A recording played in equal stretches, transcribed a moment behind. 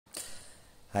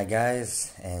Hi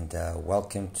guys, and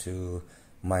welcome to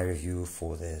my review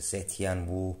for the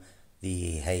TANGZU,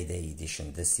 the HEYDAY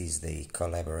edition. This is the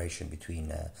collaboration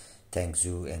between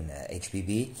TANGZU and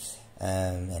HBB,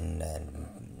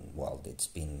 well, it's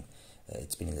been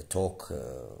in the talk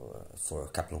for a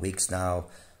couple of weeks now,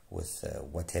 with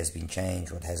what has been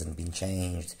changed, what hasn't been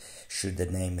changed, should the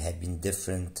name have been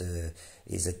different,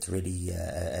 is it really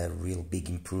a real big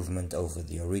improvement over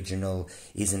the original,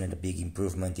 isn't it a big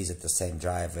improvement, is it the same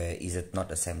driver, is it not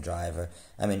the same driver?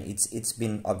 I mean, it's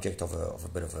been object of a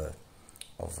bit of a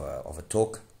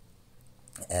talk,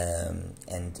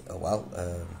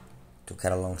 to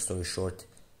cut a long story short,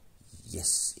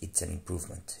 yes, it's an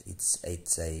improvement,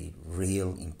 it's a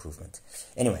real improvement.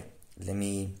 Anyway, let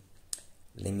me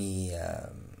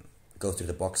go through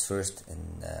the box first,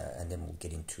 and then we'll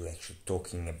get into actually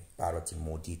talking about it in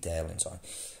more detail and so on.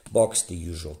 Box, the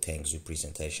usual TANGZU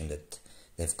presentation that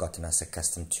they've gotten us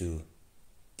accustomed to.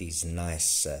 These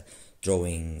nice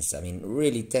drawings. I mean,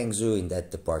 really, TANGZU in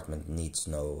that department needs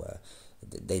no,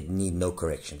 they need no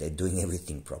correction. They're doing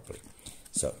everything properly.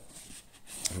 So,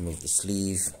 remove the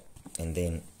sleeve and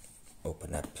then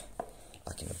open up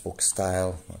like in a book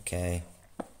style, okay.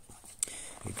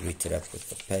 You greet it up with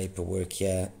the paperwork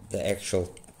here. The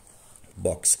actual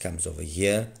box comes over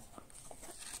here,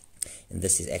 and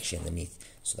this is actually underneath.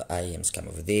 So the IEMs come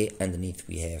over there. Underneath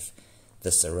we have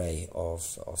this array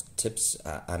of tips.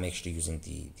 I'm actually using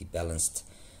the balanced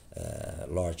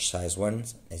large size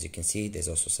ones. As you can see, there's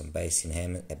also some base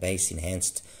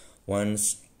enhanced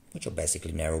ones, which are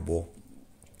basically narrow bore.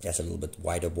 That's a little bit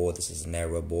wider bore. This is a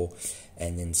narrow bore,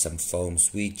 and then some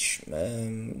foams, which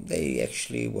they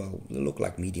actually, well, look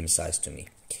like medium size to me.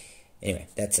 Anyway,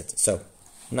 that's it. So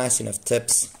nice enough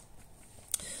tips.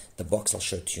 The box I'll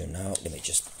show to you now. Let me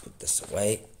just put this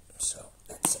away. So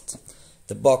that's it.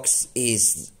 The box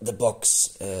is the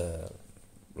box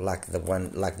like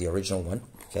the original one.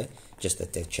 Okay, just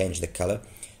that they've changed the color,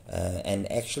 and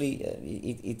actually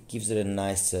it gives it a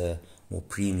nice, more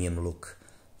premium look.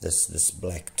 This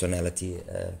black tonality.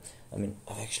 I mean,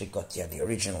 I've actually got the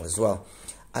original as well.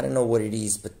 I don't know what it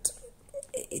is, but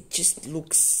it just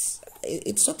looks,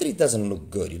 it's not that it doesn't look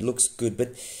good, it looks good,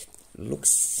 but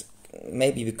looks,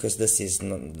 maybe because this is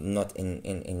not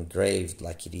engraved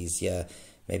like it is here,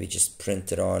 maybe just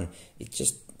printed on, it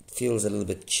just feels a little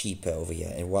bit cheaper over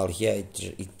here. And while here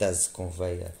it does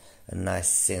convey a nice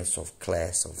sense of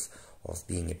class, of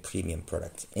being a premium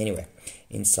product. Anyway,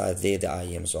 inside there the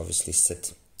IEMs obviously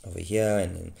sit over here,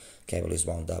 and then cable is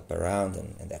wound up around,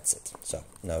 and that's it. So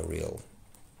no real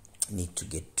need to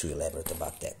get too elaborate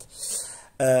about that.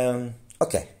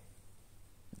 Okay,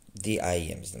 the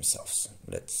IEMs themselves,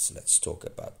 let's talk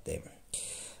about them.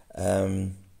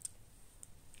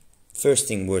 First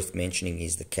thing worth mentioning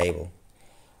is the cable,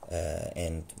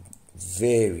 and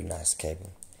very nice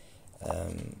cable.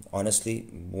 Honestly,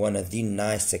 one of the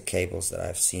nicer cables that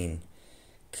I've seen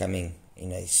coming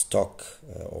in a stock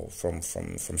or from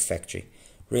factory.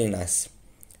 Really nice,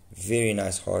 very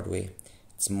nice hardware.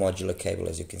 It's modular cable,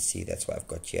 as you can see. That's why I've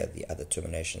got here the other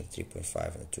termination, the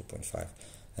 3.5 and the 2.5.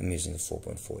 I'm using the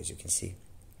 4.4, as you can see.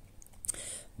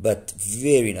 But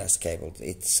very nice cable.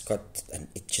 It's got, and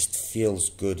it just feels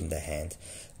good in the hand.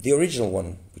 The original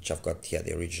one, which I've got here,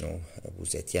 the original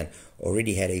Tian,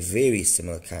 already had a very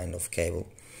similar kind of cable.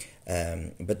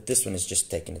 But this one is just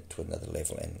taking it to another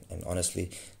level, and honestly,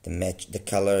 the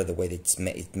color, the way that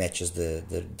it matches the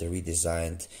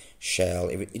redesigned shell,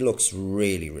 it looks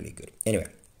really good. Anyway,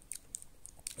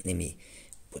 let me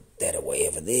put that away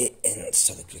over there, and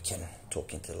so that we can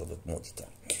talk into a little bit more detail.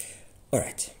 All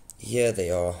right, here they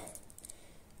are,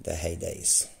 the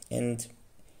HEYDAYs, and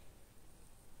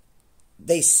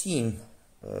they seem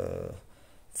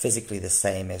physically the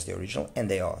same as the original, and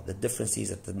they are. The difference is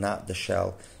that the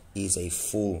shell is a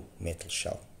full metal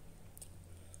shell,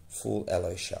 full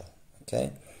alloy shell.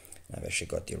 Okay, I've actually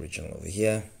got the original over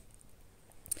here.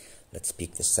 Let's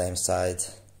pick the same side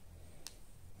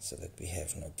so that we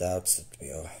have no doubts that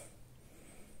we are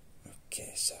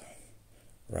okay. So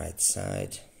right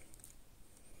side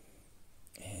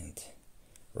and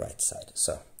right side,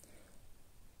 so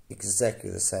exactly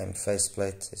the same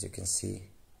faceplate, as you can see.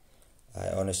 I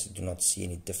honestly do not see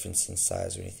any difference in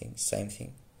size or anything, same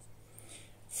thing.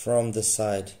 From the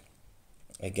side,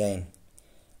 again,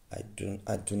 I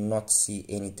do not see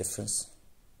any difference.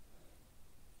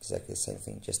 Exactly the same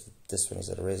thing, just this one is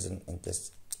a resin and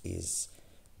this is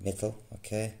metal.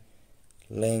 Okay,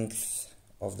 length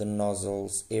of the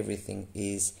nozzles, everything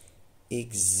is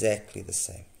exactly the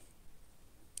same.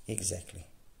 Exactly.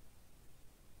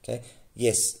 Okay,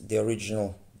 yes, the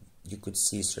original, you could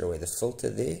see straight away the filter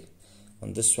there.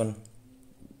 On this one,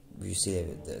 you see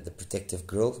the protective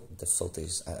grill, the filter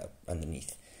is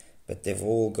underneath, but they've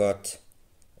all got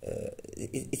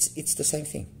it's the same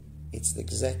thing. It's the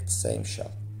exact same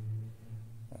shell.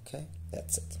 Okay,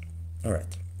 that's it. All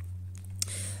right.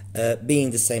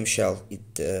 Being the same shell,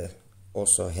 it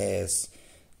also has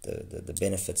the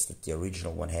benefits that the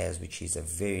original one has, which is a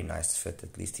very nice fit,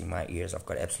 at least in my ears. I've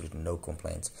got absolutely no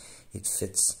complaints. It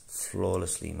fits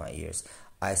flawlessly in my ears,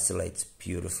 isolates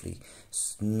beautifully,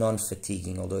 it's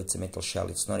non-fatiguing. Although it's a metal shell,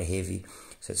 it's not heavy,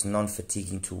 so it's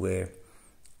non-fatiguing to wear.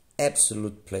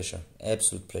 Absolute pleasure,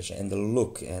 and the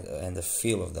look and the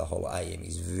feel of the whole IM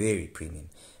is very premium,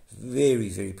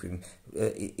 very premium.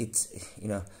 It's, you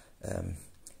know,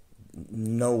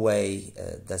 no way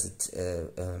does it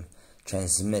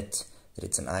transmit that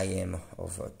it's an IM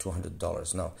of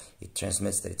 $200. No, it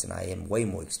transmits that it's an IM way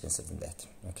more expensive than that.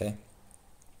 Okay,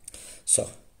 so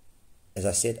as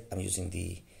I said, I'm using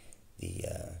the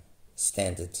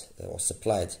standard or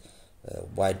supplied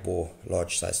wide bore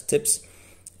large size tips,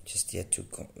 just here to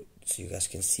so you guys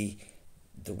can see.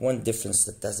 The one difference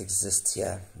that does exist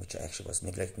here, which I actually was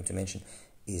neglecting to mention,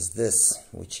 is this,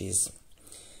 which is,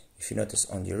 if you notice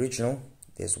on the original,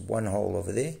 there's one hole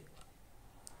over there.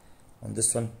 On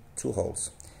this one, 2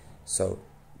 holes. So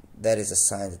that is a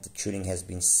sign that the tuning has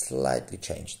been slightly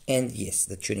changed. And yes,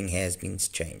 the tuning has been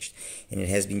changed, and it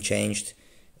has been changed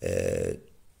to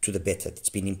the better. It's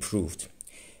been improved.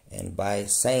 And by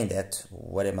saying that,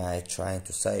 what am I trying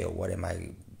to say, or what am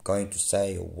I going to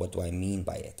say, or what do I mean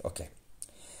by it? Okay.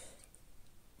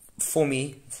 For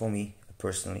me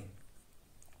personally,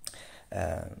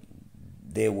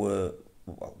 there are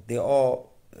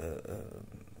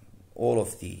all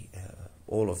of the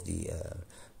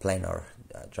planar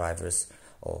drivers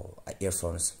or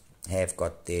earphones have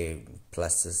got their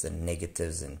pluses and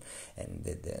negatives, and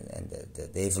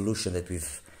the evolution that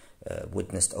we've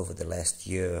witnessed over the last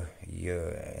year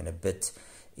and a bit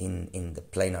in the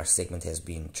planar segment has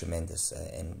been tremendous.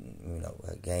 And you know,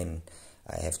 again,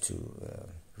 I have to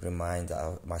remind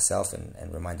myself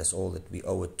and remind us all that we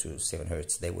owe it to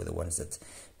 7Hertz. They were the ones that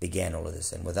began all of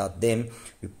this, and without them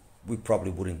we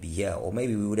probably wouldn't be here, or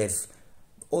maybe we would have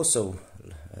also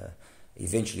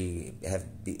eventually have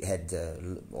had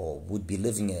or would be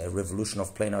living a revolution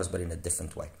of planars, but in a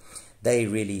different way. They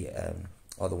really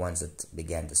are the ones that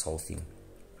began this whole thing,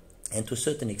 and to a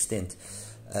certain extent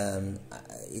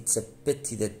it's a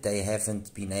pity that they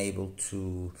haven't been able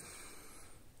to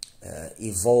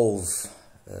evolve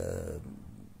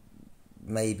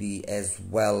maybe as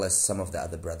well as some of the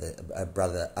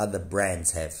other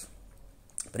brands have.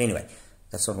 But anyway,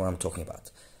 that's not what I'm talking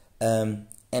about.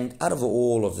 And out of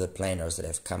all of the planars that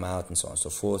have come out and so on and so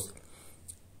forth,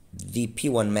 the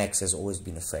P1 Max has always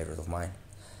been a favorite of mine.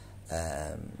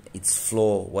 Its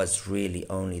flaw was really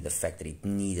only the fact that it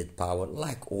needed power,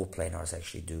 like all planars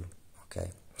actually do.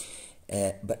 Okay,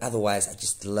 but otherwise, I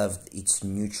just loved its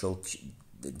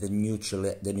the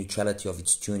neutrality of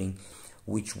its tuning,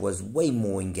 which was way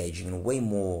more engaging and way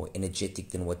more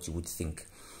energetic than what you would think.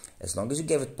 As long as you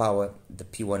gave it power, the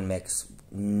P1 Max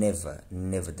never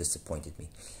disappointed me.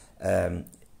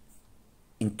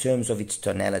 In terms of its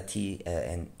tonality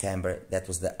and timbre, that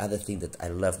was the other thing that I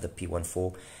loved the P1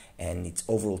 for, and its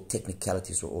overall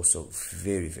technicalities were also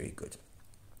very good.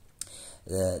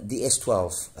 The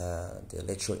S12, the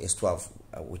Electro S12,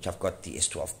 which I've got the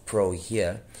S12 Pro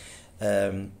here,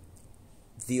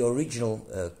 the original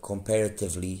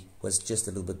comparatively was just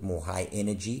a little bit more high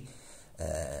energy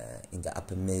in the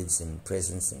upper mids and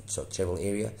presence and so treble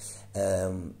area,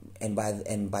 and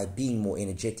by being more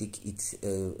energetic, it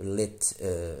let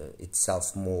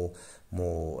itself more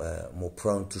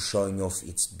prone to showing off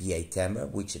its BA timbre,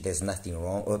 which there's nothing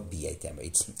wrong, or BA timbre,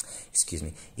 it's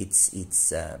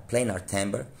planar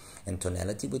timbre and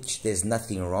tonality, which there's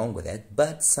nothing wrong with that.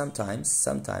 But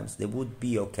sometimes there would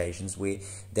be occasions where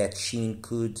that sheen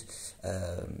could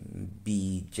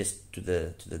be just to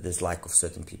the dislike of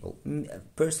certain people.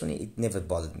 Personally, it never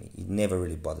bothered me. It never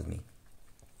really bothered me.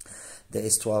 The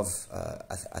S12,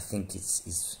 I think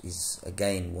is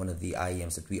again one of the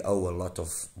IEMs that we owe a lot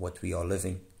of what we are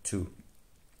living to,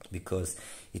 because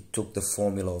it took the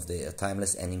formula of the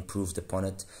Timeless and improved upon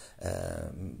it.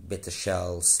 Better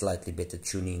shell, slightly better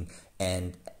tuning,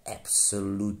 and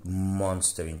absolute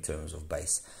monster in terms of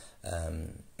bass.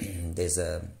 There's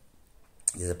a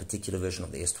particular version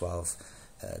of the S12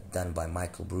 done by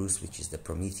Michael Bruce, which is the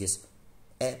Prometheus.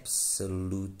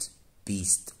 Absolute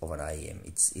beast of an IEM.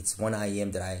 It's one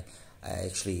IEM that I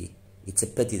actually, it's a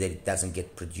pity that it doesn't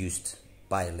get produced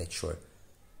by a lecturer,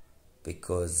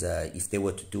 because if they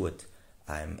were to do it,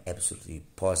 I'm absolutely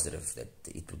positive that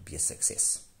it would be a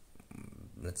success.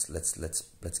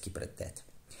 Let's keep it at that.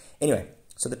 Anyway,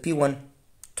 so the P1,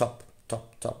 top.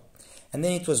 And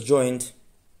then it was joined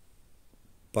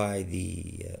by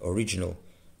the original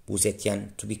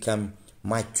Tian to become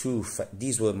my two.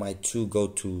 These were my two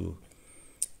go-to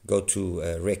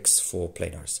Rex for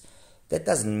planars. That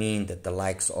doesn't mean that the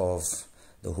likes of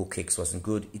the HAKUGEI wasn't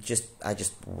good. I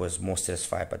just was more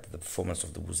satisfied by the performance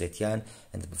of the Tian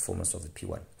and the performance of the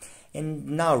P1. And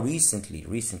now recently,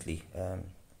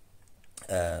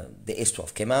 the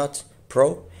S12 came out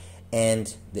Pro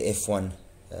and the F1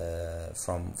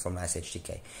 from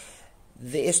NICEHCK.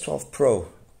 The S12 Pro,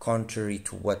 contrary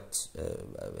to what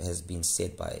has been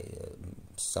said by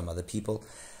some other people,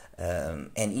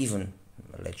 and even,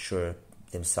 let's sure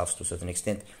themselves to a certain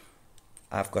extent,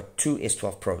 I've got two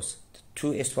S12 Pros. The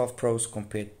two S12 Pros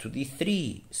compared to the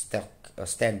three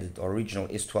standard original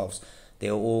S12s, they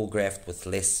are all graphed with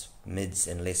less mids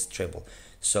and less treble.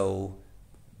 So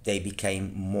they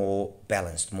became more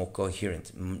balanced, more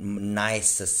coherent,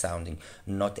 nicer sounding,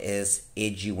 not as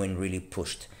edgy when really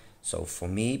pushed. So for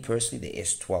me personally, the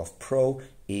S12 Pro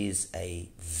is a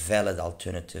valid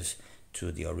alternative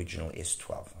to the original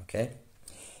S12, okay?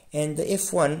 And the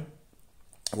F1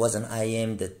 was an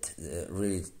IM that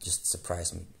really just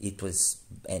surprised me. It was,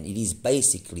 and it is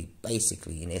basically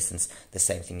in essence the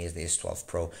same thing as the S12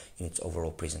 Pro in its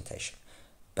overall presentation.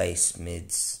 Bass,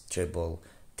 mids, treble,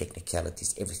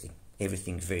 technicalities,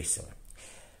 everything very similar.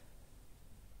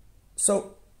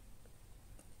 So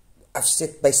I've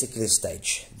set basically the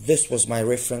stage. This was my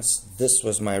reference,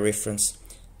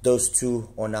 those two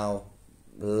are now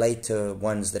later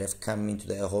ones that have come into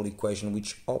the whole equation,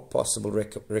 which are possible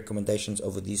recommendations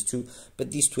over these two,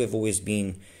 but these two have always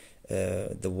been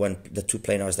the two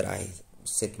planars that I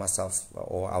set myself,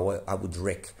 or I would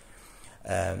rec.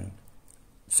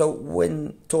 So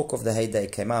when talk of the HEYDAY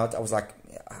came out, I was like,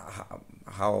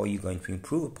 how are you going to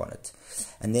improve upon it?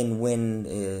 And then when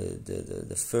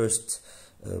the first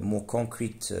more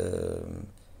concrete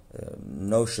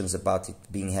notions about it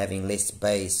having less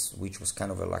bass, which was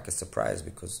kind of like a surprise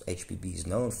because HPB is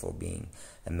known for being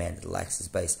a man that likes his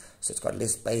bass, so it's got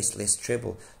less bass, less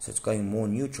treble, so it's going more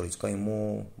neutral, it's going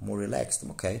more relaxed.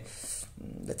 Okay,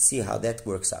 let's see how that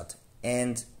works out.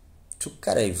 And to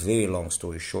cut a very long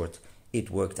story short, it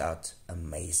worked out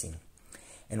amazing.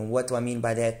 And what do I mean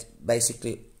by that?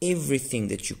 Basically, everything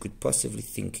that you could possibly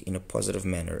think in a positive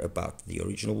manner about the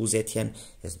original Tian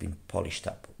has been polished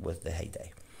up with the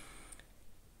HEYDAY.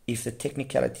 If the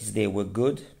technicalities there were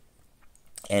good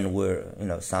and were,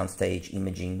 soundstage,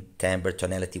 imaging, timbre,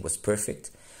 tonality was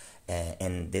perfect,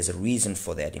 and there's a reason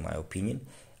for that in my opinion,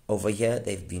 over here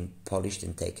they've been polished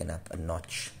and taken up a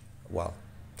notch. Well,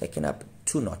 taken up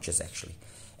 2 notches actually,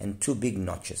 and 2 big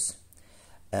notches.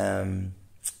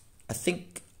 I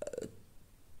think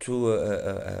to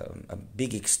a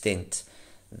big extent,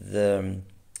 the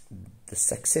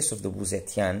success of the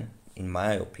Tian, in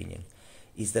my opinion,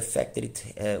 is the fact that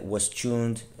it was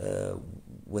tuned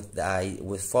with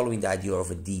following the idea of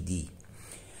a DD.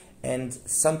 And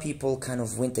some people kind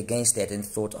of went against that and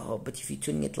thought, oh, but if you're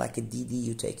tuning it like a DD,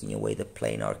 you're taking away the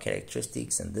planar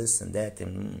characteristics and this and that.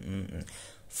 And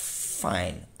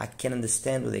fine, I can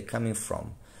understand where they're coming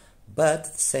from. But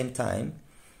at the same time,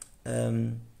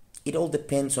 it all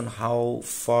depends on how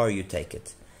far you take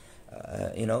it.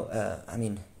 I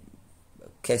mean,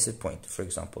 case in point, for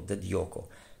example, the Dioko.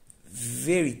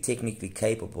 Very technically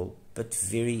capable, but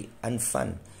very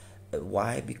unfun.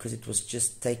 Why? Because it was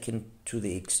just taken to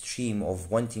the extreme of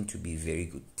wanting to be very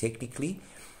good technically,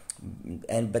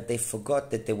 but they forgot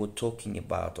that they were talking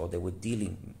about, or they were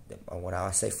dealing, when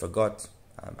I say forgot,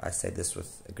 I say this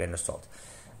with a grain of salt.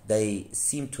 They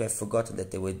seem to have forgotten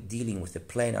that they were dealing with a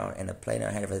planar, and a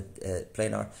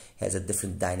planar has a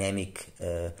different dynamic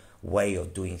way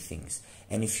of doing things.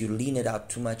 And if you lean it out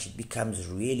too much, it becomes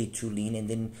really too lean, and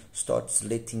then starts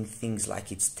letting things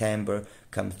like its timbre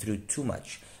come through too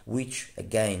much, which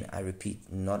again, I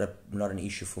repeat, not an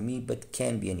issue for me, but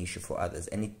can be an issue for others.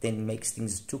 And it then makes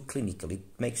things too clinical, it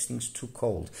makes things too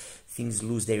cold, things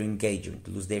lose their engagement,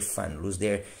 lose their fun, lose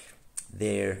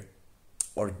their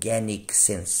organic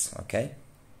sense. Okay,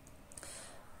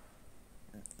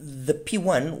 the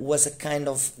P1 was a kind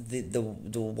of the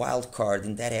wild card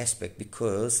in that aspect,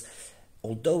 because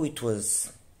although it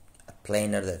was a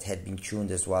planar that had been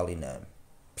tuned as well in a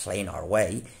planar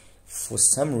way, for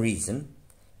some reason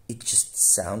it just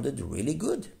sounded really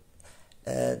good.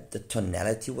 The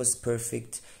tonality was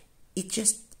perfect.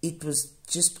 It was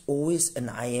just always an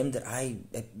IM that I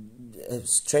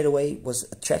straight away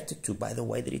was attracted to by the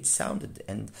way that it sounded.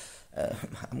 And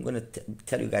I'm going to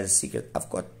tell you guys a secret. I've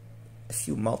got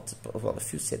a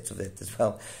few sets of that as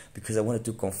well, because I wanted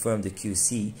to confirm the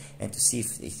QC and to see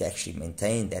if it actually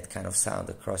maintained that kind of sound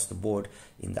across the board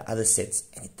in the other sets,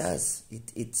 and it does.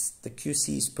 It's the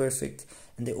QC is perfect,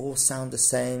 and they all sound the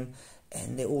same,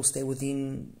 and they all stay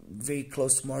within very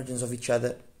close margins of each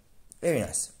other. Very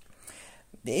nice.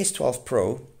 The S12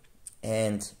 Pro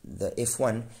and the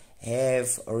F1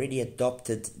 have already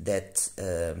adopted that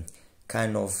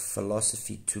kind of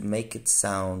philosophy to make it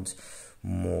sound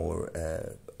more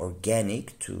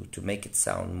organic, to make it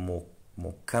sound more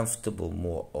comfortable,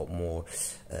 more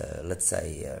let's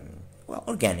say well,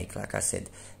 organic. Like I said,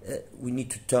 we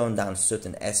need to tone down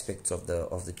certain aspects of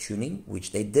the tuning,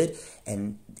 which they did,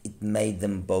 and it made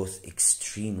them both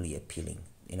extremely appealing,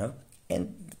 you know.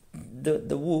 And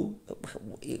the woo,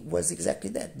 it was exactly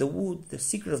that. The woo, the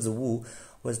secret of the woo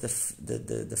was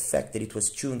the fact that it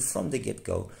was tuned from the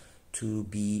get-go to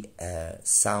be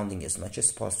sounding as much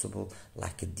as possible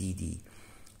like a DD.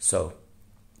 So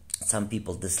some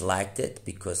people disliked it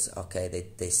because, okay,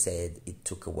 they said it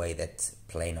took away that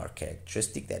planar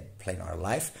characteristic, that planar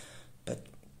life. But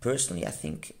personally, I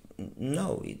think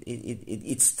no,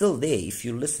 it's still there. If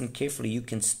you listen carefully, you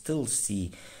can still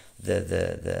see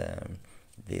the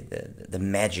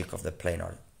magic of the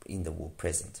planar in the woo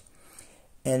present.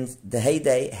 And the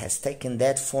HEYDAY has taken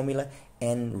that formula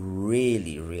and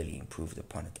really improved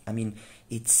upon it. I mean,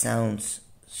 it sounds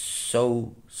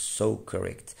so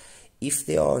correct. If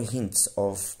there are hints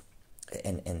of,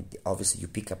 and obviously you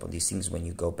pick up on these things when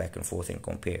you go back and forth and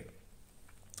compare.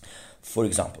 For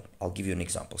example, I'll give you an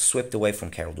example. Swept Away from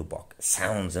Carol Dubach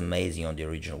sounds amazing on the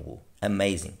original woo.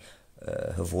 Amazing.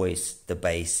 Her voice, the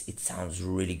bass, it sounds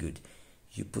really good.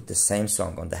 You put the same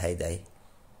song on the HEYDAY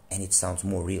and it sounds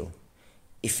more real.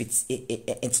 If it's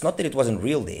not that it wasn't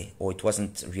real there, or it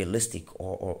wasn't realistic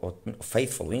or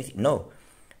faithful or anything, no,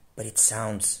 but it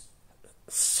sounds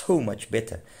so much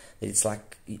better that it's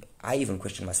like, I even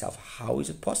question myself, how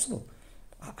is it possible?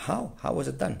 How was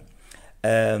it done?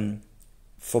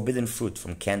 Forbidden Fruit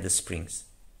from Candace Springs,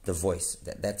 the voice,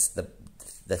 that's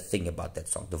the thing about that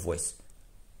song, the voice.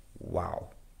 Wow,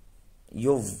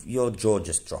 your jaw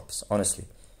just drops, honestly.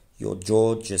 Your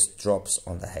jaw just drops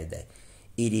on the HEYDAY.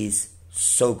 It is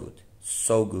so good,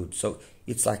 so good. So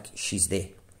it's like she's there.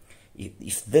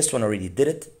 If this one already did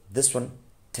it, this one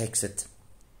takes it.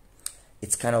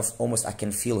 It's kind of almost, I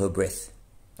can feel her breath.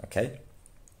 Okay.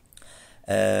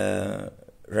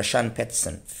 Rashan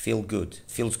Patterson, feels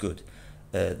good.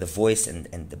 The voice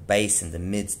and the bass and the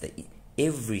mids,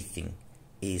 everything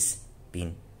is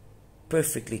being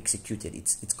perfectly executed.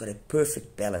 It's got a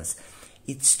perfect balance.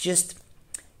 It's just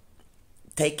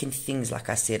taken things, like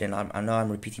I said, and I know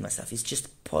I'm repeating myself, it's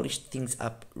just polished things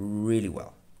up really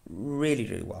well.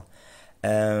 Really well.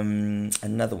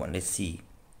 Another one, let's see.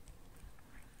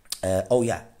 Oh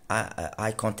yeah,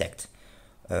 Eye Contact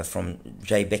from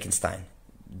Jay Beckenstein.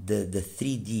 The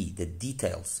 3D, the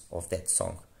details of that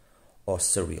song are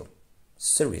surreal.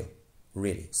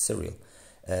 Really surreal.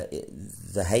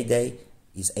 The HEYDAY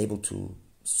is able to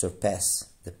surpass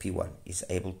the P1, is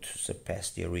able to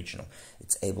surpass the original,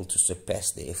 it's able to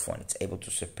surpass the F1, it's able to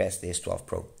surpass the S12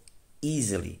 Pro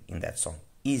easily in that song,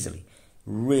 easily.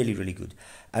 Really good.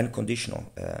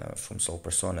 Unconditional from Soul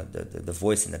Persona, the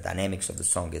voice and the dynamics of the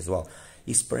song as well,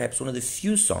 is perhaps one of the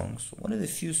few songs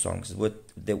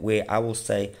where I will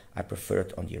say I prefer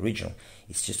it on the original.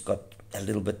 It's just got a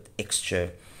little bit extra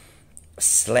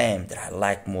slam that I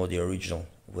like more the original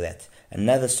with that.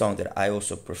 Another song that I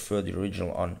also prefer the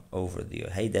original on over the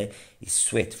HEYDAY is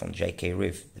Sweat from J.K.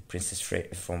 Riv, the Princess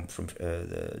from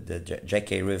the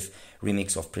J.K. Riv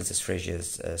remix of Princess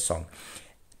Frasia's song.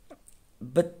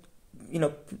 But you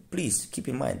know, please keep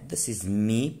in mind, this is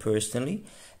me personally,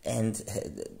 and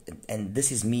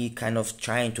this is me kind of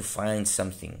trying to find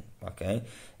something. Okay,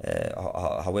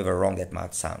 however wrong that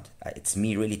might sound, it's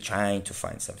me really trying to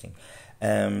find something.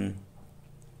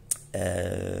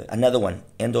 Another one,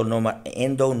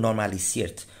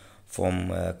 Endonormalisiert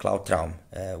from Cloud Traum,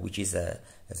 which is a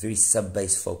very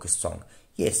sub-bass focused song.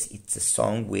 Yes, it's a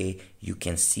song where you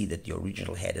can see that the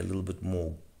original had a little bit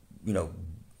more, you know,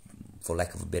 for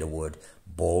lack of a better word,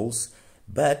 balls,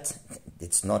 but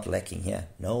it's not lacking here.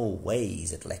 No way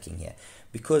is it lacking here,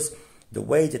 because the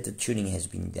way that the tuning has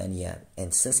been done here,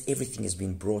 and since everything has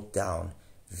been brought down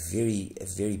in a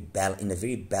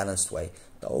very balanced way,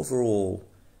 the overall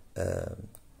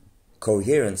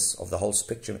coherence of the whole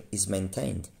spectrum is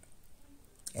maintained,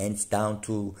 and it's down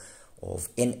to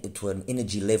an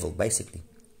energy level basically,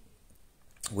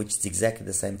 which is exactly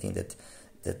the same thing that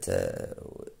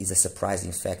is a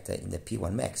surprising factor in the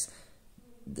P1 Max.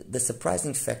 The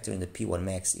surprising factor in the P1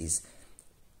 Max is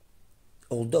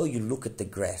although you look at the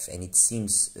graph and it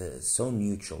seems so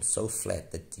neutral, so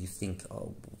flat, that you think,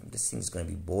 oh, this thing's going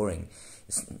to be boring.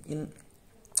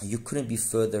 You couldn't be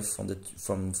further from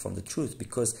the truth,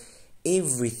 because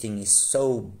everything is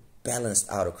so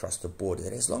balanced out across the board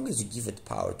that as long as you give it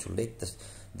power to let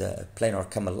the planar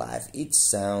come alive, it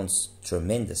sounds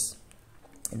tremendous.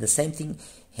 And the same thing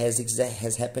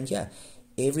has happened here.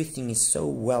 Everything is so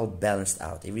well balanced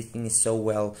out. Everything is so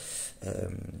well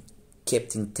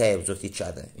kept in tabs with each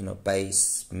other. You know,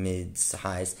 bass, mids,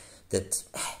 highs. That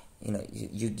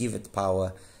you give it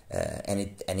power, and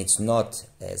it's not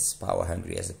as power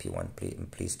hungry as a P1.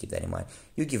 Please keep that in mind.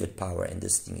 You give it power, and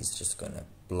this thing is just gonna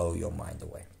blow your mind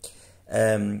away.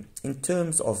 In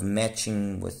terms of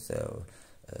matching with the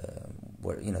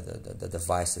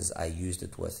devices I used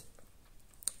it with.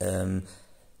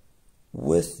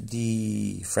 With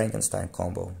the Frankenstein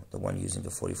combo, the one using the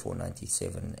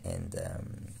 4497 and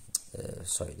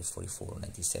sorry, the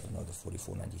 4497 or the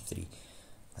 4493,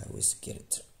 I always get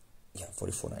it, yeah,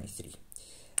 4493,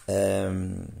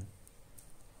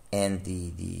 and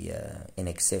the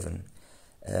NX7,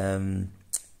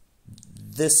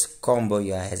 this combo,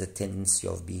 yeah, has a tendency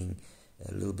of being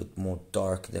a little bit more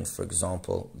dark than, for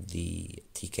example, the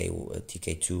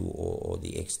TK2 or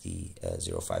the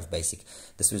XD05 basic.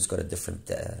 This one's got a different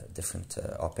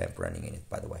op amp running in it,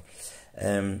 by the way.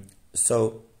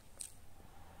 So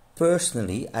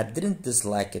personally, I didn't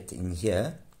dislike it in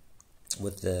here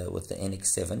with the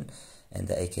NX7 and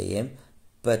the AKM,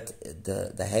 but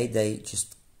the Heyday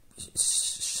just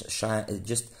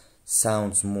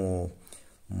sounds more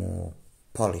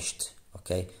polished,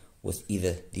 okay, with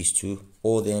either these two,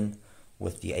 or then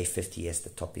with the A50S, the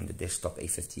topping, the desktop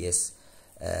A50S.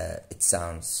 It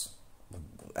sounds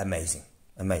amazing,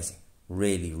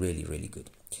 really, really, really good.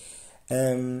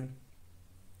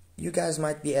 You guys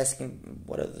might be asking,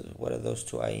 what are those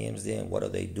two IEMs there, and what are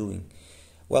they doing?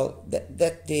 Well, that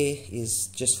there is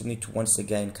just for me to once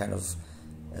again kind of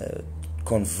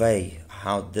convey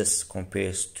how this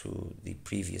compares to the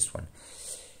previous one.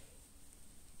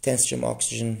 10th Stream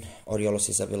Oxygen, Aureolus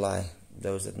Isabelli.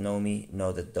 Those that know me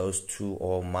know that those two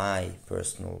are my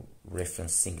personal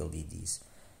reference single DDs.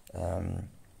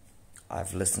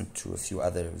 I've listened to a few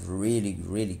other really,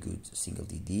 really good single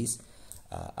DDs.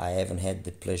 I haven't had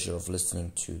the pleasure of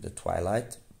listening to the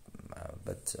Twilight,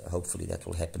 but hopefully that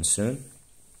will happen soon.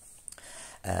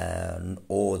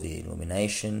 Or the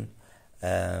Illumination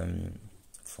from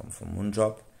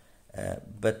Moondrop,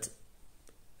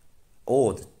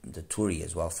 or the Turi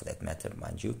as well, for that matter,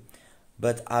 mind you.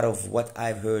 But out of what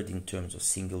I've heard in terms of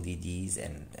single DDs,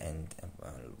 and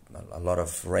a lot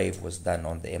of rave was done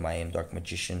on the MIM Dark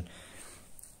Magician,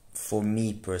 for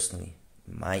me personally,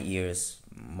 my ears,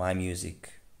 my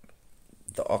music,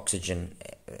 the Oxygen,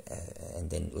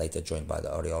 and then later joined by the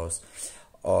Aureolus,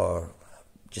 are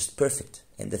just perfect.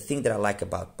 And the thing that I like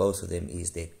about both of them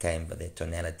is their timbre, their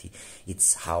tonality.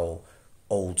 It's how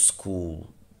old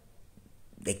school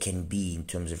they can be in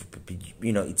terms of,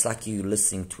 it's like you're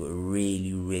listening to a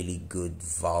really, really good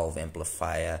valve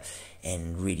amplifier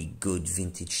and really good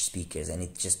vintage speakers, and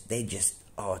they just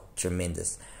are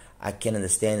tremendous. I can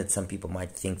understand that some people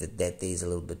might think that is a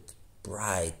little bit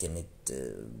bright and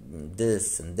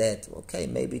this and that. Okay,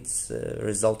 maybe it's a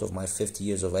result of my 50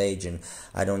 years of age and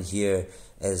I don't hear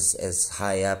as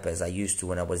high up as I used to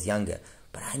when I was younger.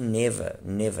 But I never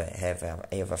have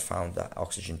ever found the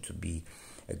Oxygen to be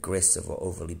aggressive or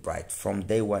overly bright. From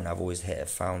day one, I've always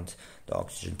found the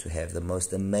Oxygen to have the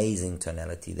most amazing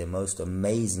tonality, the most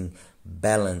amazing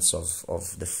balance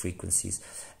of the frequencies.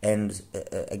 And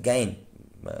again,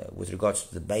 with regards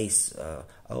to the bass,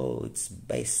 it's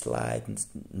bass slide.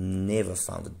 Never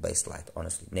found it bass slide,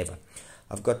 honestly, never.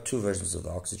 I've got two versions of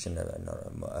the Oxygen,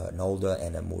 an older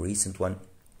and a more recent one.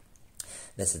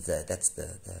 That's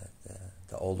the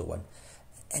older one,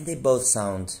 and they both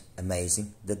sound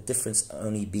amazing. The difference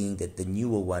only being that the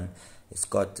newer one has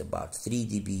got about 3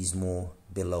 dBs more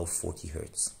below 40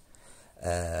 Hertz,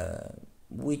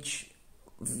 which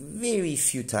very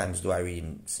few times do I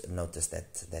really notice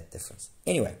that difference.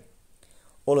 Anyway,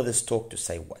 all of this talk to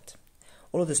say what?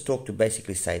 All of this talk to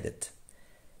basically say that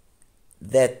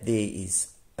there is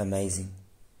amazing,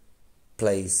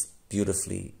 plays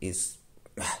beautifully, is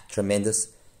tremendous,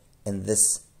 and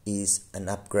this is an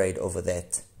upgrade over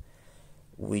that,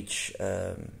 which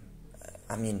I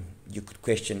mean, you could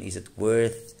question, is it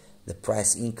worth the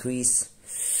price increase?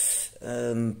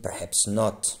 Perhaps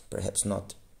not,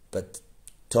 but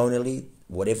tonally,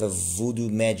 whatever voodoo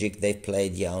magic they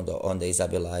played here on the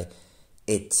Isabelli,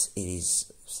 it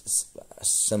is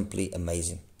simply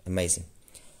amazing.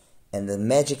 And the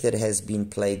magic that has been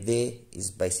played there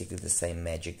is basically the same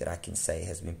magic that I can say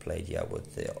has been played here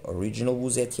with the original Wu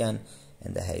Zetian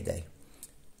and the HEYDAY.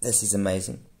 This is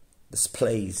amazing. This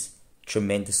plays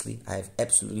tremendously. I have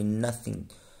absolutely nothing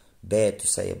bad to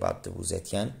say about the Wu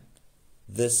Zetian.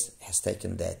 This has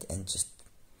taken that and just,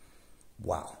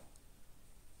 wow.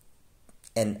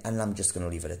 And I'm just going to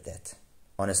leave it at that.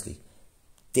 Honestly,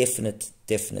 definite.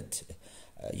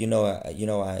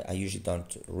 I usually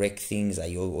don't wreck things.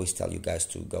 I always tell you guys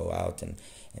to go out and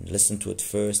listen to it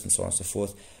first and so on and so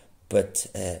forth. But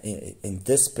on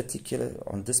this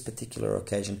particular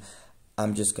occasion,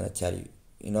 I'm just going to tell you,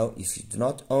 if you do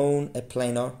not own a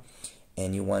planar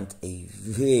and you want a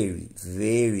very,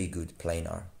 very good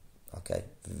planar, okay,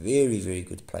 very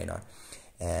good planar,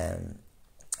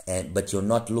 but you're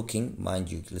not looking,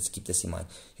 mind you, let's keep this in mind,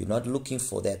 you're not looking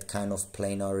for that kind of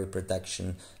planar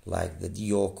reproduction like the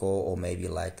Dioko or maybe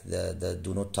like the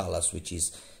Dunotalas, which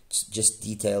is just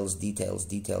details,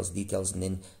 and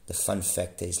then the fun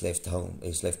factor is left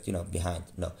behind.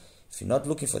 No, if you're not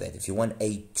looking for that, if you want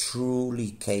a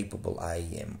truly capable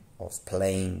IEM of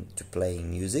playing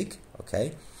music,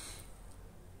 okay,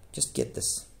 just get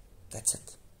this. That's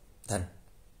it. Done.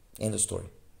 End of story.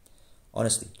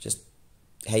 Honestly, just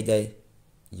HEYDAY,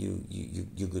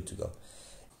 you're good to go.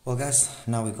 Well guys,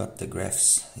 now we got the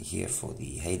graphs here for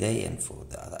the HEYDAY and for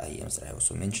the other IEMs that I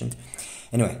also mentioned.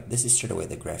 Anyway, this is straight away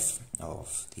the graph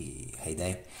of the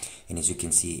HEYDAY, and as you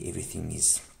can see, everything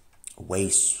is way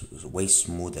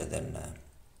smoother than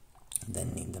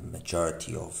in the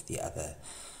majority of the other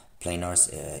planars.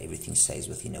 Everything stays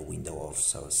within a window of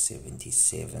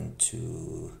 77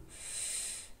 to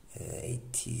 9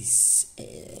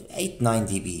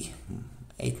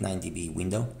 dB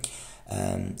window,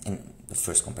 and the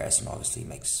first comparison obviously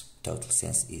makes total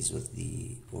sense, is with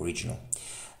the original,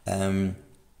 and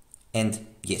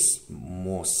yes,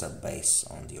 more sub bass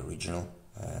on the original,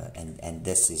 and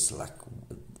this is like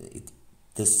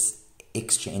this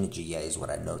extra energy here is what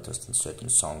I noticed in certain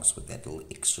songs, with that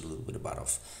little bit about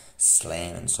of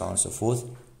slam and so on and so forth.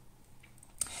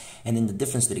 And then the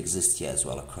difference that exists here as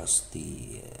well across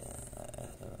the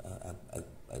a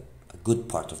good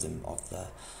part of the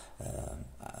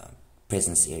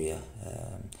presence area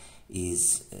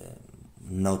is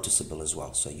noticeable as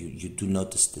well. So you do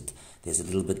notice that there's a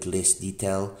little bit less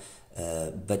detail,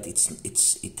 but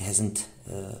it hasn't,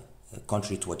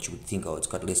 contrary to what you would think, oh, it's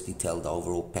got less detail, the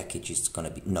overall package is going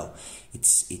to be, no,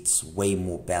 it's way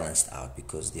more balanced out,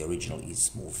 because the original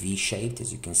is more V-shaped,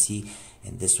 as you can see,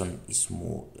 and this one is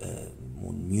more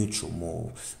neutral,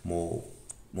 more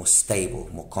stable,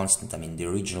 more constant. I mean, the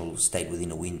original stayed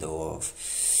within a window of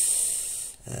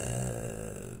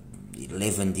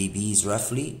 11 dBs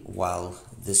roughly, while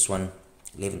this one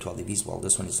 11-12 dBs, while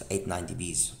this one is 8-9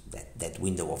 dBs, that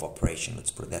window of operation,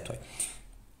 let's put it that way.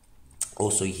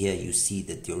 Also here you see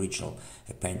that the original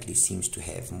apparently seems to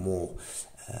have more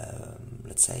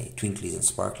let's say twinklies and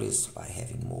sparklies by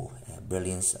having more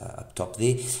brilliance up top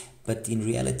there, but in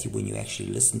reality when you actually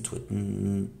listen to it,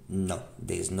 no,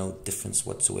 there's no difference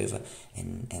whatsoever,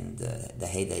 and the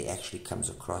HEYDAY actually comes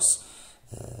across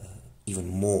even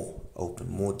more open,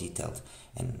 more detailed,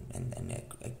 and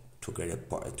to a greater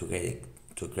part,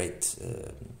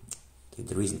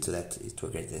 the reason to that is to a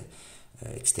greater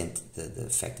extent the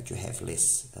fact that you have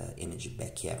less energy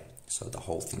back here, so the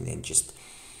whole thing then just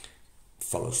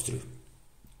follows through.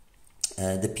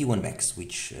 The P1 Max,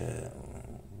 which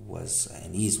was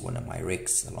and is one of my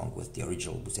recs along with the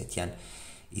original Wu Zetian,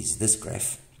 is this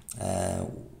graph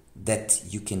that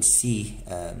you can see.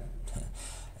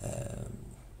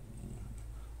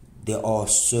 There are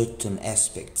certain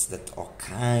aspects that are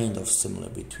kind of similar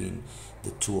between the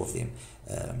two of them.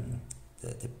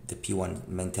 The P1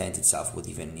 maintains itself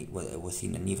within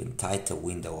an even tighter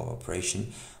window of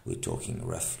operation. We're talking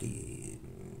roughly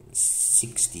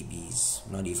 6 dBs,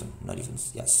 not even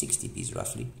 6 dBs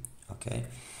roughly. Okay,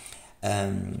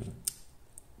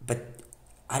 but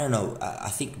I don't know. I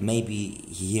think maybe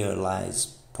here lies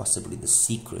possibly the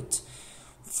secret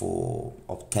for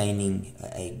obtaining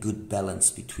a good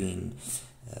balance between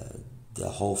the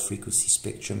whole frequency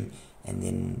spectrum, and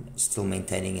then still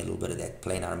maintaining a little bit of that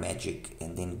planar magic,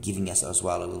 and then giving us as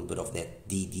well a little bit of that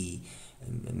DD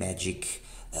magic.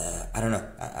 I don't know.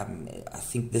 I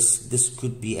think this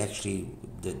could be actually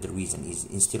the reason, is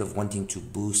instead of wanting to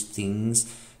boost things,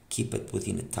 keep it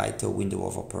within a tighter window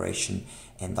of operation,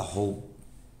 and the whole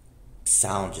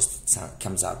sound just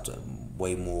comes out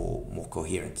way more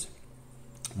coherent,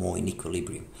 more in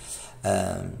equilibrium.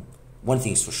 One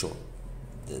thing is for sure,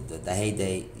 the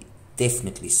HEYDAY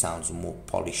definitely sounds more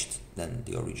polished than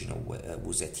the original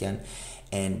Tian.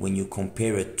 And when you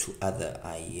compare it to other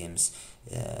IEMs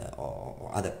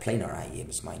or other planar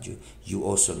IEMs, mind you, you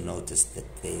also notice that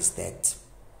there's that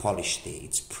polish there.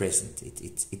 It's present.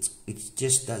 It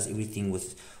just does everything with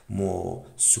more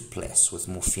souplesse, with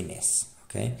more finesse.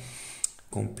 Okay,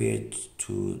 compared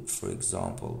to, for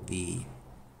example, the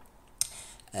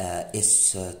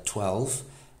S12.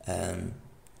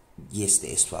 Yes, the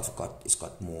S12 it's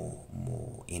got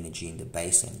more energy in the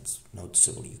bass, and it's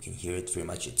noticeable. You can hear it very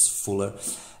much. It's fuller,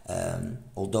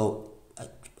 although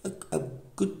a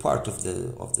good part of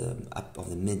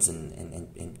the mids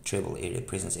and treble area,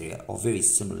 presence area, are very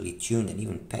similarly tuned, and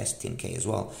even past 10K as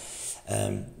well.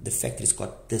 The fact that it's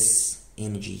got this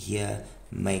energy here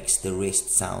makes the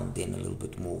rest sound then a little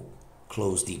bit more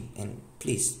closed in. And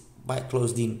please, by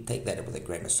closed in, take that with a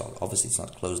grain of salt. Obviously it's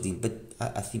not closed in, but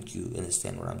I think you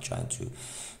understand what I'm trying to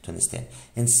understand.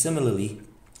 And similarly,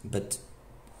 but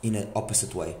in an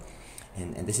opposite way,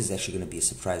 and this is actually going to be a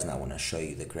surprise now when I show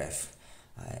you the graph.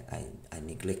 I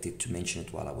neglected to mention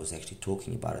it while I was actually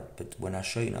talking about it, but when I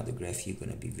show you now the graph, you're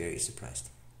going to be very surprised.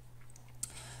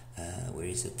 Where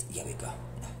is it? Here we go,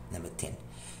 number 10.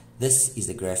 This is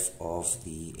the graph of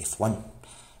the F1,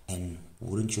 and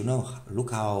wouldn't you know,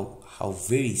 look how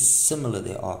very similar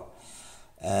they are.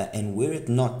 And were it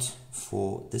not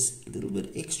for this little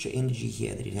bit extra energy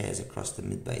here that it has across the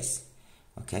mid bass,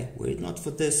 okay, were it not for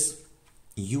this,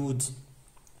 you would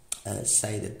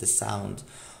say that the sound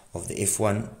of the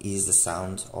F1 is the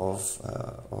sound of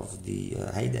the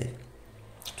HEYDAY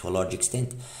to a large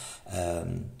extent.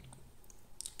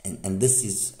 And this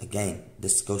is, again,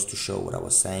 this goes to show what I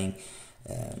was saying.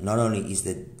 Not only is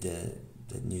the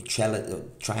neutrality,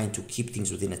 trying to keep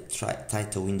things within a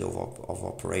tighter window of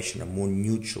operation, a more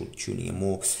neutral tuning, a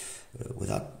more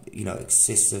without, you know,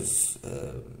 excess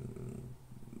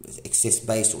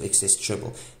bass or excess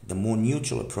treble. The more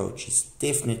neutral approach is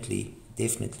definitely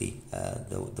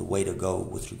the way to go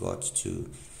with regards to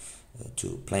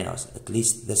planars. At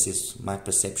least this is my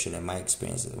perception and my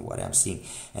experience and what I'm seeing.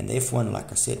 And the F1,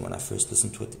 like I said, when I first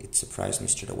listened to it, it surprised me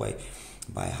straight away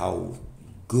by how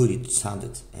good it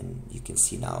sounded, and you can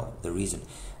see now the reason.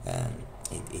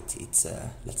 It's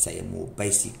let's say a more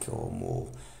basic or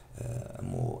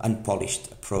more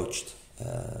unpolished approach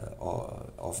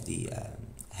of the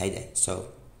HEYDAY.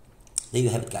 So there you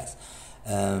have it, guys.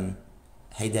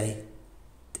 HEYDAY,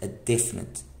 a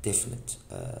definite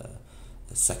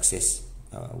success.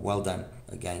 Well done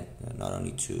again, not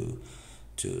only to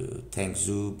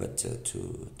TANGZU but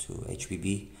to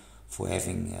HBB for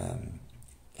having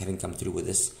come through with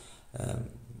this.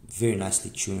 Very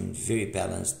nicely tuned, very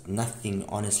balanced. Nothing,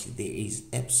 honestly, there is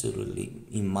absolutely,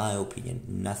 in my opinion,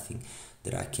 nothing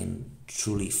that I can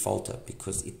truly falter,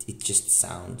 because it just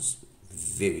sounds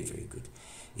very good.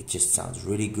 It just sounds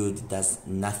really good. It does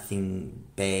nothing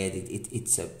bad.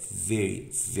 It's a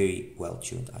very well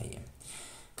tuned IEM.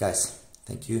 Guys,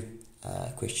 thank you.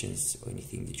 Questions or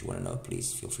anything that you want to know,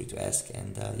 please feel free to ask,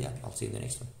 and yeah, I'll see you in the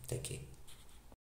next one. Take care.